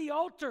burnt the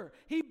altar,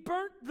 he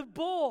burnt the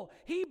bull,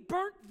 he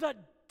burnt the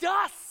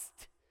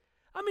dust.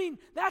 I mean,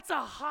 that's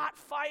a hot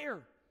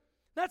fire.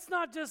 That's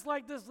not just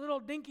like this little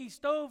dinky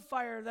stove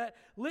fire that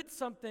lit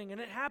something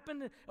and it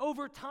happened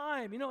over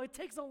time. You know, it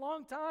takes a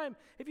long time.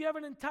 If you have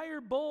an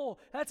entire bowl,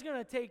 that's going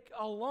to take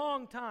a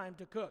long time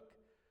to cook.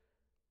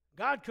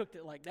 God cooked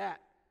it like that.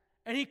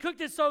 And he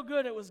cooked it so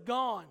good it was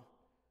gone.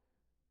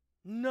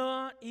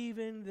 Not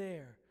even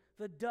there.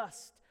 The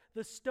dust,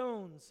 the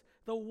stones,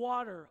 the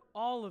water,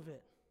 all of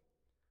it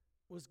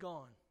was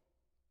gone.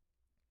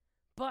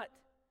 But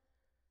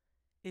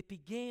it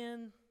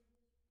began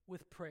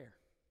with prayer.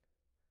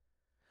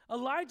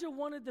 Elijah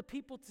wanted the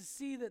people to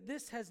see that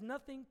this has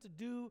nothing to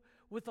do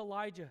with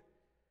Elijah.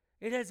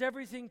 It has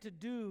everything to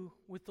do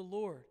with the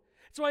Lord.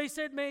 That's why he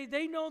said, may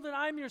they know that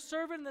I'm your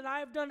servant, that I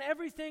have done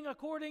everything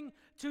according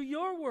to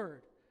your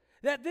word.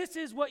 That this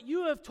is what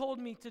you have told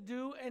me to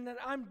do, and that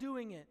I'm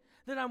doing it.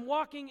 That I'm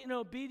walking in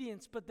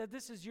obedience, but that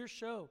this is your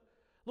show.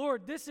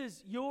 Lord, this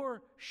is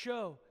your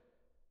show.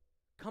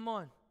 Come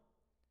on.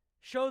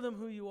 Show them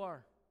who you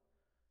are.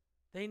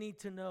 They need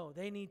to know.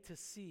 They need to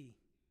see.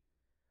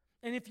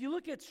 And if you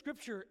look at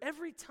Scripture,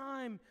 every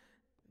time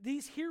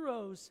these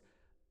heroes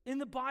in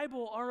the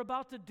Bible are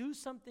about to do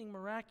something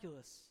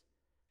miraculous,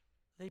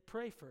 they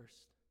pray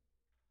first.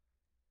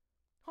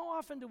 How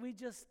often do we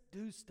just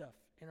do stuff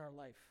in our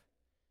life?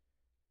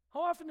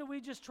 How often do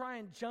we just try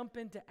and jump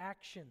into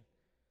action?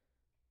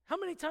 How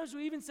many times do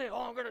we even say,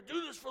 oh, I'm going to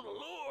do this for the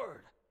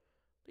Lord?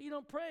 But you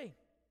don't pray,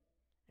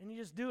 and you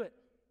just do it.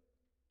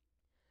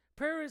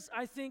 Prayer is,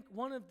 I think,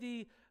 one of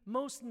the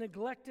most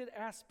neglected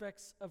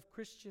aspects of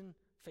Christian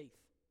faith.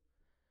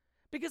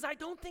 Because I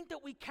don't think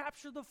that we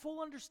capture the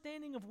full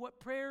understanding of what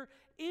prayer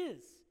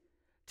is.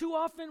 Too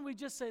often we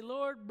just say,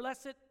 Lord,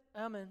 bless it,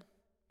 amen.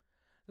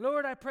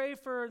 Lord, I pray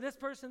for this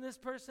person, this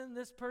person,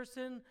 this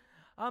person,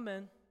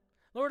 amen.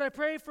 Lord, I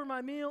pray for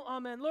my meal,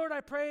 amen. Lord,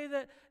 I pray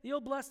that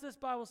you'll bless this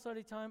Bible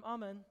study time,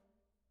 amen.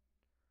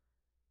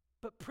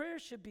 But prayer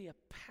should be a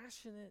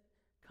passionate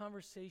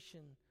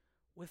conversation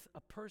with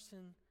a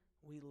person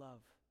we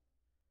love.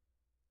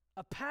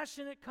 A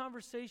passionate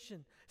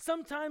conversation.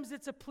 Sometimes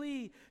it's a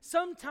plea.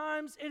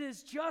 Sometimes it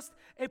is just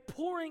a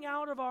pouring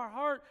out of our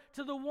heart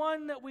to the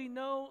one that we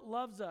know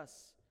loves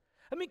us.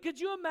 I mean, could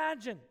you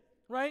imagine,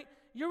 right?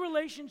 Your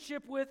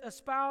relationship with a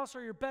spouse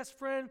or your best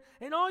friend,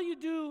 and all you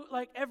do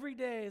like every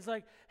day is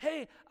like,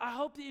 hey, I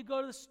hope that you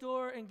go to the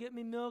store and get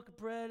me milk,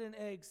 bread, and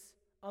eggs.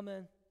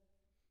 Amen.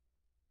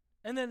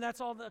 And then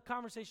that's all the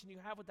conversation you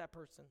have with that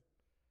person.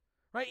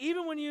 Right?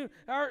 Even when you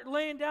are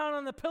laying down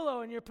on the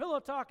pillow and your pillow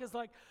talk is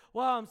like,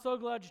 wow, I'm so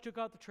glad you took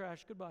out the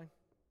trash. Goodbye.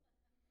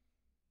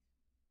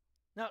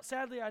 Now,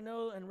 sadly, I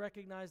know and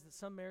recognize that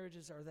some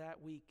marriages are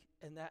that weak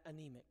and that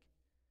anemic.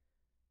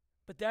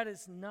 But that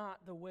is not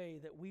the way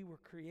that we were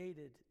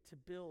created to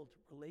build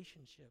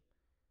relationship.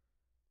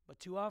 But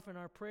too often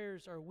our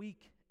prayers are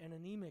weak and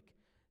anemic,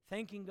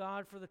 thanking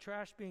God for the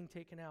trash being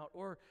taken out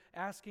or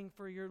asking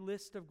for your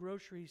list of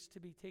groceries to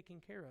be taken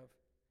care of.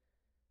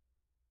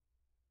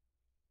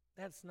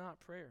 That's not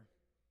prayer.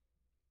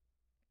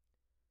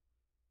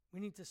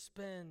 We need to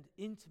spend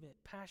intimate,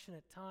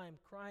 passionate time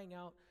crying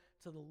out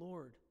to the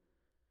Lord.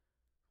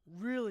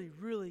 Really,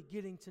 really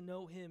getting to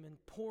know Him and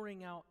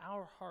pouring out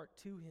our heart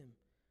to Him.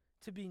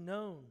 To be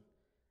known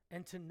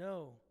and to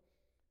know.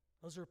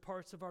 Those are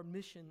parts of our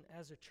mission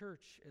as a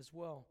church as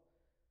well.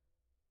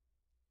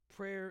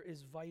 Prayer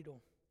is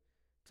vital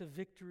to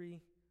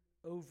victory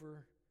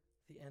over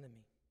the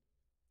enemy.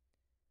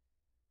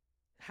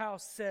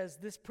 House says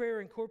this prayer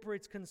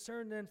incorporates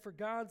concern then for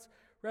God's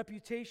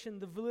reputation,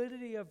 the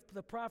validity of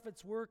the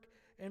prophet's work,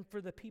 and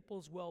for the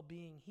people's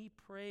well-being. He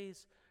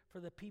prays for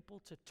the people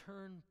to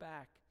turn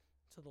back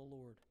to the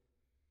Lord.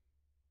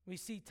 We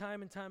see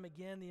time and time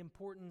again the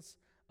importance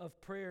of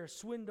prayer.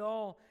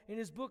 Swindoll, in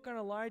his book on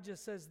Elijah,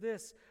 says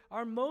this: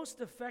 our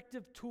most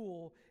effective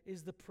tool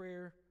is the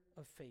prayer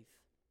of faith.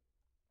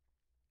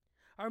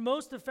 Our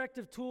most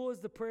effective tool is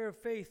the prayer of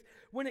faith.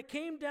 When it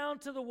came down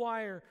to the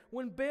wire,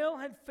 when Baal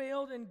had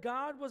failed and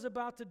God was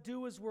about to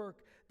do his work,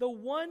 the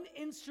one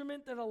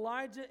instrument that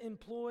Elijah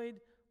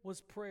employed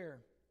was prayer.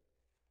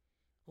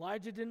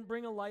 Elijah didn't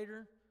bring a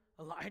lighter.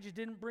 Elijah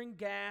didn't bring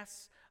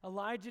gas.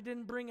 Elijah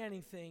didn't bring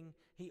anything.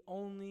 He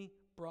only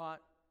brought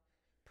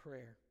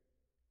prayer.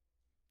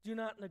 Do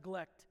not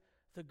neglect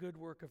the good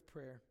work of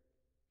prayer.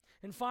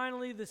 And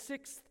finally, the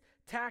sixth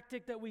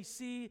tactic that we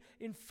see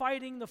in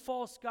fighting the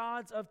false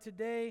gods of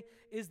today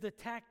is the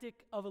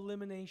tactic of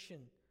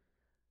elimination.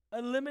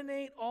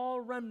 Eliminate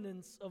all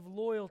remnants of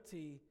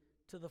loyalty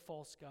to the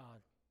false god.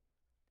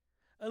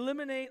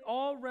 Eliminate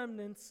all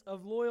remnants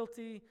of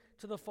loyalty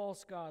to the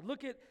false god.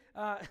 Look at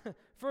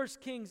 1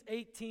 Kings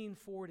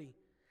 18:40.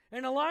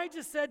 And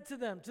Elijah said to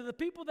them, to the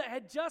people that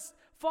had just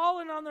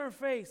fallen on their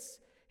face,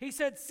 he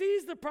said,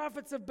 seize the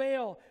prophets of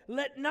Baal,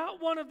 let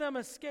not one of them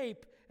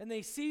escape. And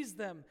they seized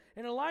them.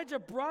 And Elijah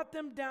brought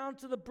them down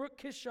to the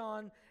brook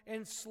Kishon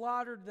and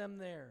slaughtered them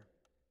there.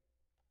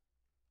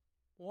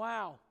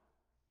 Wow.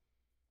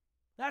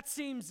 That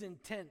seems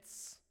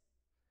intense.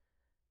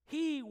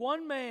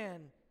 One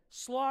man,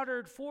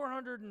 slaughtered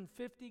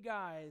 450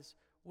 guys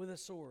with a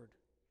sword.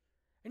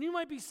 And you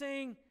might be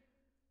saying,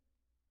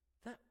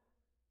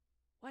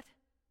 what?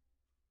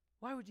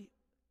 Why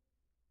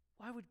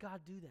would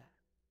God do that?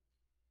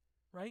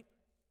 Right?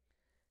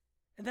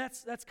 And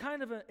that's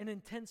kind of an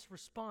intense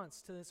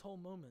response to this whole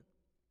moment.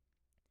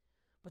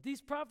 But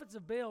these prophets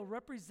of Baal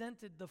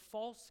represented the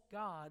false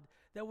god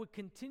that would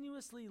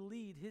continuously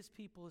lead his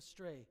people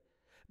astray.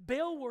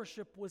 Baal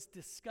worship was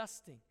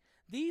disgusting.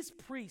 These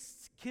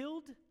priests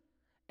killed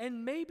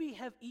and maybe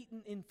have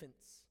eaten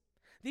infants.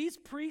 These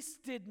priests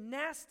did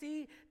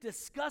nasty,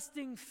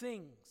 disgusting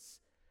things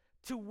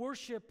to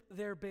worship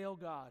their Baal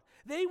god.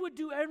 They would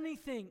do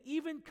anything,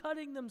 even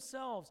cutting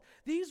themselves.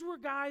 These were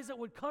guys that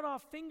would cut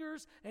off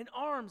fingers and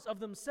arms of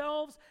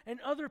themselves and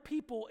other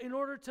people in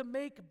order to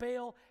make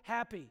Baal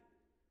happy.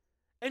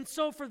 And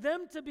so for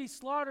them to be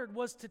slaughtered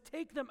was to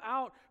take them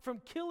out from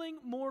killing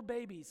more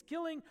babies,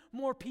 killing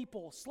more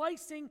people,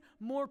 slicing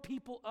more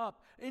people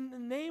up in the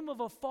name of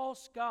a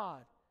false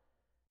god.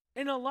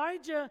 And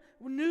Elijah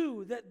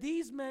knew that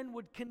these men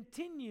would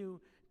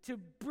continue to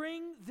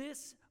bring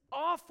this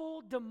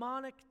awful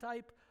demonic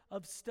type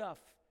of stuff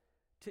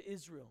to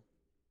Israel.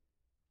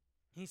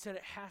 He said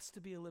it has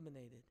to be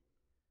eliminated.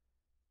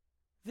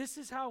 This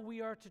is how we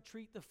are to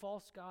treat the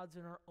false gods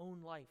in our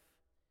own life.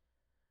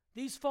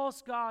 These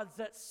false gods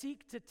that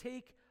seek to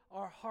take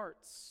our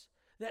hearts,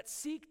 that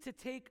seek to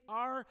take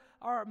our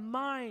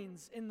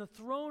minds and the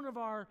throne of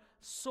our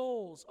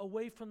souls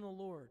away from the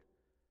Lord.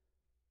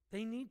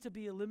 They need to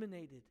be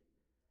eliminated.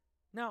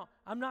 Now,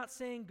 I'm not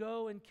saying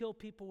go and kill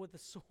people with a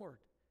sword.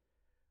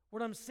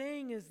 What I'm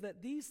saying is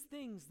that these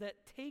things that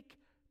take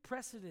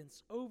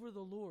precedence over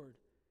the Lord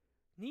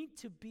need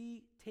to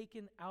be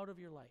taken out of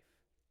your life.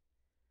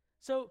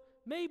 So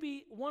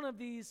maybe one of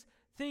these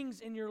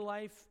things in your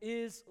life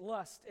is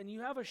lust, and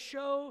you have a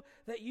show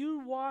that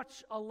you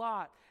watch a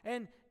lot,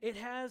 and it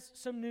has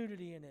some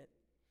nudity in it.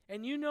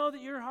 And you know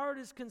that your heart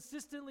is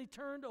consistently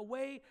turned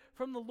away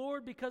from the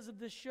Lord because of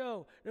this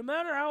show. No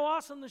matter how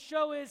awesome the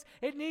show is,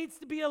 it needs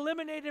to be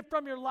eliminated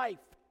from your life.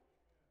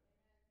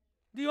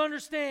 Do you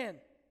understand?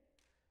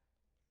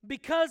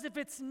 Because if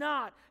it's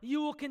not,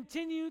 you will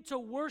continue to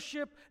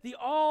worship the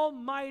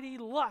almighty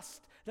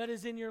lust that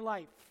is in your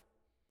life.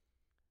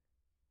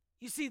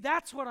 You see,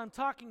 that's what I'm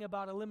talking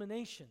about,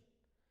 elimination.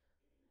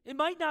 It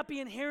might not be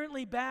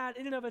inherently bad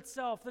in and of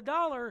itself. The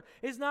dollar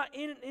is not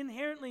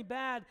inherently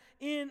bad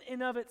in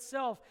and of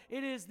itself.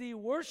 It is the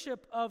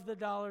worship of the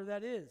dollar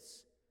that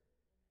is.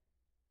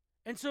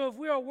 And so if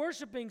we are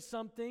worshiping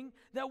something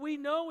that we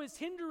know is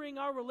hindering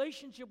our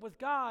relationship with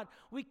God,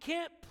 we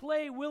can't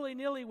play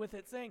willy-nilly with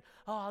it saying,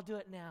 oh, I'll do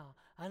it now,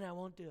 and I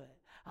won't do it.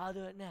 I'll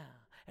do it now,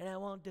 and I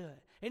won't do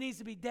it. It needs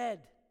to be dead,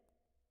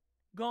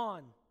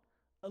 gone,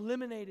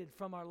 eliminated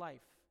from our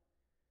life.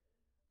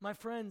 My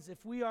friends,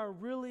 if we are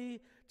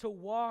really to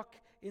walk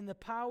in the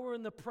power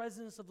and the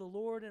presence of the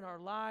Lord in our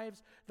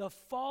lives, the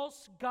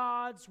false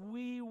gods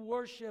we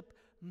worship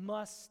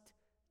must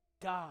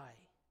die.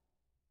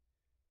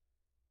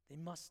 They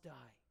must die.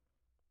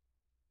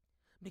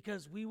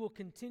 Because we will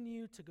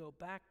continue to go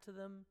back to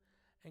them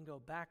and go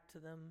back to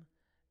them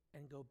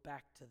and go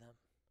back to them.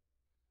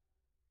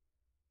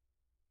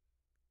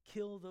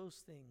 Kill those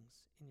things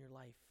in your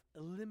life.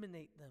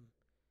 Eliminate them.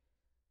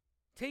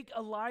 Take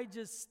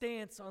Elijah's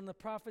stance on the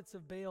prophets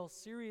of Baal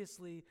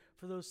seriously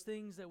for those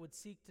things that would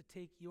seek to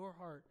take your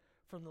heart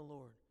from the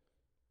Lord.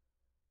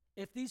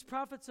 If these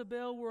prophets of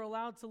Baal were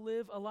allowed to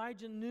live,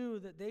 Elijah knew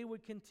that they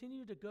would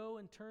continue to go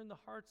and turn the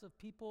hearts of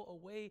people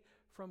away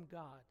from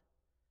God.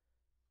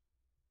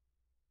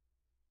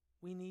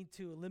 We need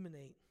to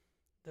eliminate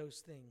those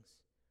things.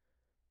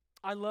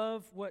 I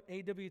love what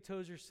A.W.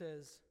 Tozer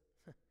says.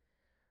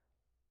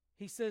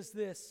 He says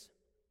this: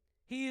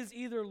 He is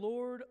either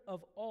Lord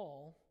of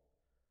all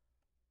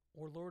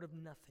or Lord of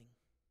nothing.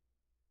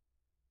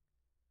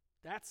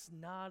 That's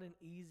not an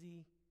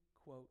easy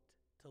quote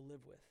to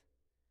live with.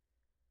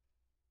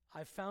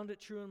 I've found it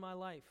true in my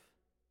life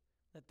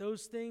that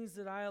those things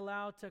that I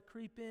allow to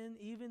creep in,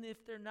 even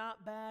if they're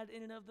not bad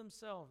in and of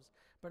themselves,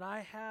 but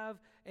I have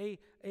a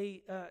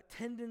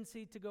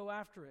tendency to go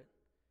after it,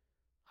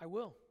 I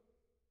will.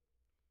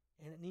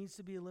 And it needs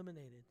to be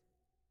eliminated.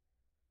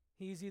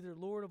 He's either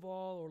Lord of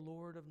all or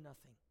Lord of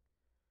nothing.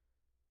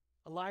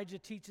 Elijah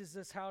teaches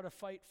us how to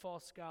fight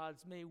false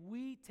gods. May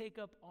we take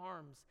up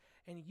arms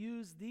and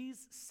use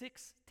these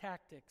 6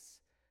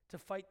 tactics to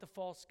fight the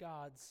false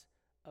gods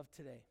of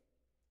today.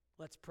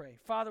 Let's pray.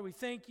 Father, we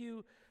thank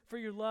you for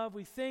your love.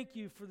 We thank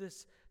you for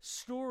this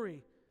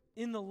story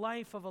in the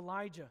life of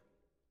Elijah.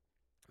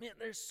 Man,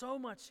 there's so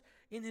much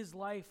in his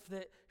life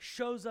that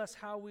shows us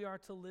how we are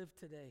to live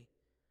today.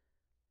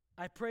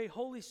 I pray,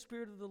 Holy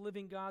Spirit of the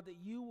living God, that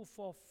you will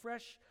fall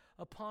fresh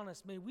upon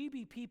us. May we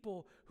be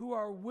people who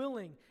are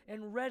willing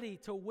and ready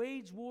to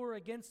wage war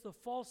against the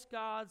false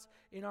gods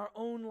in our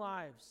own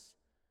lives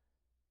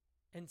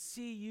and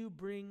see you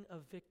bring a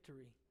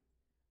victory,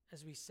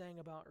 as we sang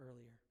about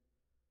earlier.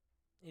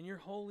 In your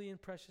holy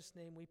and precious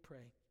name we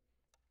pray.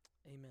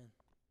 Amen.